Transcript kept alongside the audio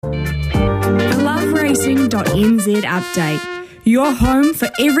LOVERACING.NZ update. Your home for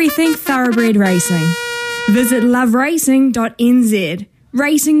everything thoroughbred racing. Visit LOVERACING.NZ.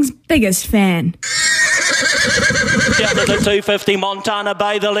 Racing's biggest fan. Down to the 250, Montana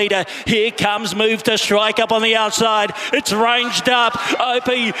Bay, the leader. Here comes Move to Strike up on the outside. It's ranged up.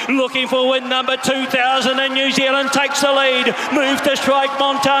 Opie looking for win number 2000, and New Zealand takes the lead. Move to Strike,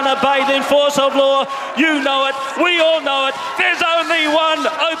 Montana Bay, then Force of Law. You know it. We all know it. There's only one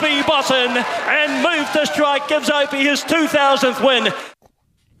Opie Bosson, and Move to Strike gives Opie his 2000th win.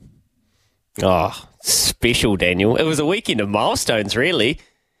 Oh, special, Daniel. It was a weekend of milestones, really.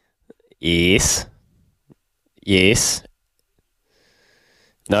 Yes.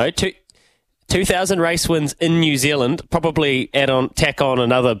 No, 2,000 race wins in New Zealand. Probably tack on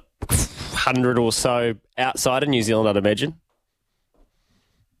another 100 or so outside of New Zealand, I'd imagine.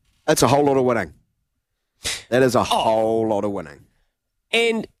 That's a whole lot of winning. That is a whole lot of winning.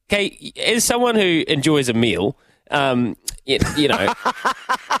 And, okay, as someone who enjoys a meal, you know...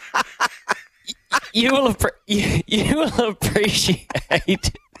 You will appreciate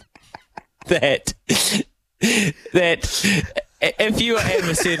that if you have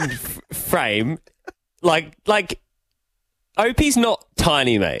a certain frame, like Opie's not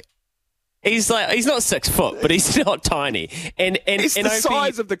tiny, mate. He's not 6 foot, but he's not tiny. And it's the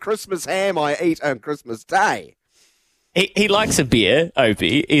size of the Christmas ham I eat on Christmas Day. He likes a beer,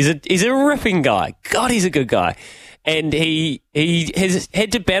 Opie. He's a ripping guy. God, he's a good guy. And he has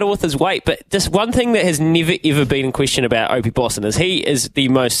had to battle with his weight, but this one thing that has never ever been in question about Opie Bosson is he is the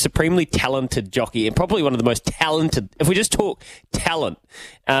most supremely talented jockey, and probably one of the most talented. If we just talk talent,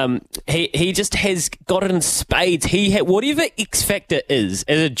 he just has got it in spades. Whatever X factor is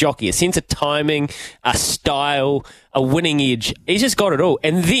as a jockey, a sense of timing, a style, a winning edge. He's just got it all,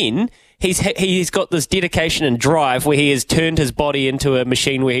 and then. He's got this dedication and drive where he has turned his body into a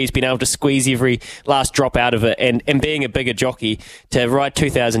machine where he's been able to squeeze every last drop out of it, and being a bigger jockey to ride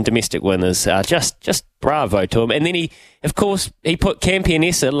 2,000 domestic winners, just bravo to him. And then he put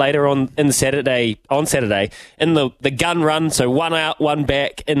Campionessa later on Saturday in the gun run, so one out, one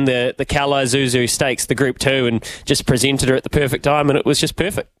back in the Kaulai Zuzu Stakes, the Group 2, and just presented her at the perfect time, and it was just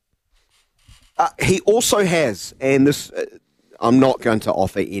perfect. He also has, and this... I'm not going to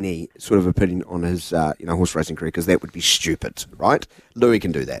offer any sort of opinion on his horse racing career because that would be stupid, right? Louis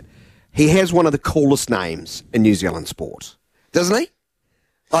can do that. He has one of the coolest names in New Zealand sport, doesn't he?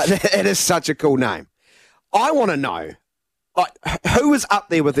 It is such a cool name. I want to know, who is up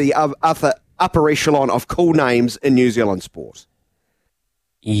there with the upper echelon of cool names in New Zealand sport?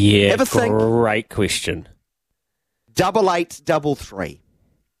 Yeah, great question. 8833.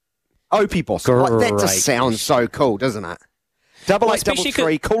 Opie Bosson. That just sounds so cool, doesn't it?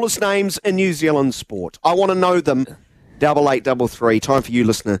 8833, coolest names in New Zealand sport. I want to know them. 8833. Time for you,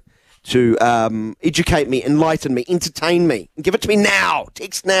 listener, to educate me, enlighten me, entertain me. Give it to me now.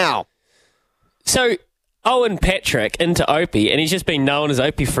 Text now. So, Owen Patrick into Opie, and he's just been known as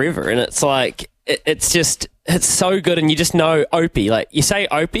Opie forever, and it's like, it's so good, and you just know Opie. Like, you say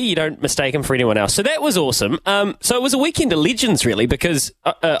Opie, you don't mistake him for anyone else. So that was awesome. So it was a weekend of legends, really, because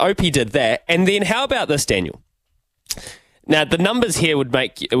Opie did that. And then how about this, Daniel? Now, the numbers here it's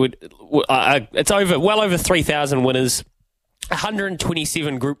well over 3,000 winners,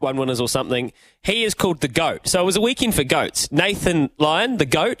 127 Group 1 winners or something. He is called the GOAT. So it was a weekend for GOATs. Nathan Lyon, the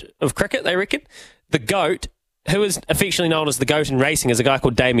GOAT of cricket, they reckon. The GOAT, who is affectionately known as the GOAT in racing, is a guy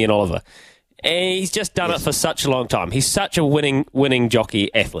called Damien Oliver. And he's just done it for such a long time. He's such a winning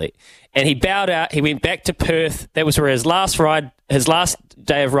jockey athlete. And he bowed out. He went back to Perth. That was where his last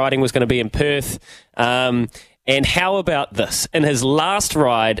day of riding was going to be in Perth. And how about this? In his last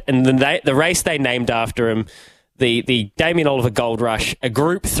ride, in the race they named after him, the Damien Oliver Gold Rush, a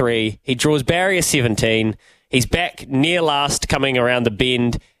Group 3, he draws barrier 17. He's back near last, coming around the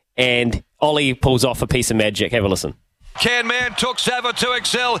bend, and Ollie pulls off a piece of magic. Have a listen. Can Man took Sava to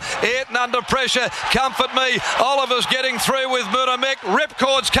excel. Ayrton under pressure. Comfort Me. Oliver's getting through with Munamek.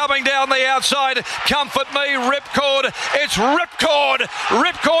 Ripcord's coming down the outside. Comfort Me. Ripcord. It's Ripcord.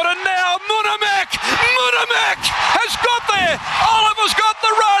 Ripcord, and now Munamek. Munamek has got there. Oliver's got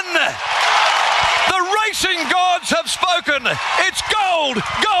the run. The racing gods have spoken. It's gold,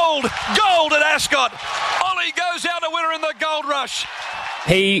 gold, gold at Ascot. Ollie goes out a winner in the Gold Rush.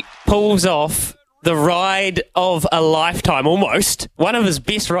 He pulls off the ride of a lifetime, almost. One of his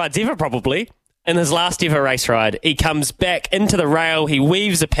best rides ever, probably. in his last ever race ride. He comes back into the rail, he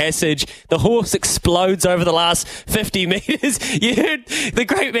weaves a passage, the horse explodes over the last 50 metres. You heard the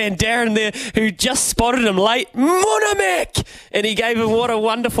great man Darren there, who just spotted him late, Monamek! And he gave him what a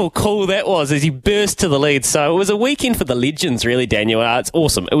wonderful call that was as he burst to the lead. So it was a weekend for the legends, really, Daniel. It's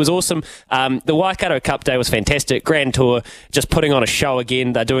awesome. It was awesome. The Waikato Cup Day was fantastic. Grand Tour just putting on a show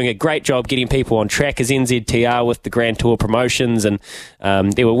again. They're doing a great job getting people on track as NZTR with the Grand Tour promotions, and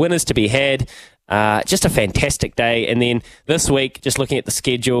there were winners to be had. Just a fantastic day. And then this week, just looking at the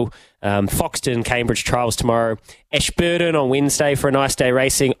schedule, Foxton, Cambridge trials tomorrow, Ashburton on Wednesday for a nice day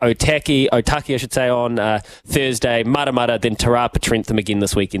racing, Otaki I should say, on Thursday, Matamata, then Te Rapa Trentham again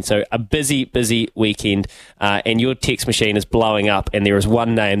this weekend. So a busy weekend, and your text machine is blowing up, and there is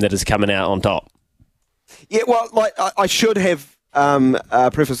one name that is coming out on top. Yeah, well, like I should have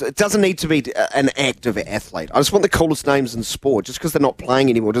preface. It doesn't need to be an active athlete. I just want the coolest names in sport. Just because they're not playing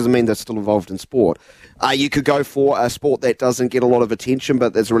anymore doesn't mean they're still involved in sport. You could go for a sport that doesn't get a lot of attention,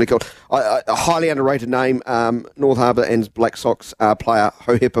 but that's really cool. A highly underrated name, North Harbour and Black Sox player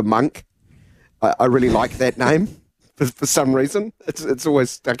Hohepa Monk. I really like that name for some reason. It's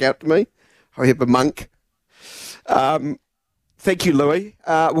always stuck out to me. Hohepa Monk. Thank you, Louis.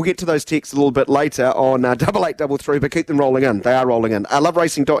 We'll get to those texts a little bit later on 8833, but keep them rolling in. They are rolling in.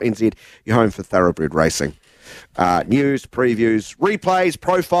 LOVERACING.NZ, your home for thoroughbred racing. News, previews, replays,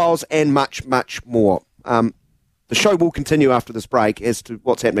 profiles, and much, much more. The show will continue after this break. As to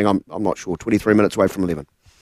what's happening, I'm not sure. 23 minutes away from 11.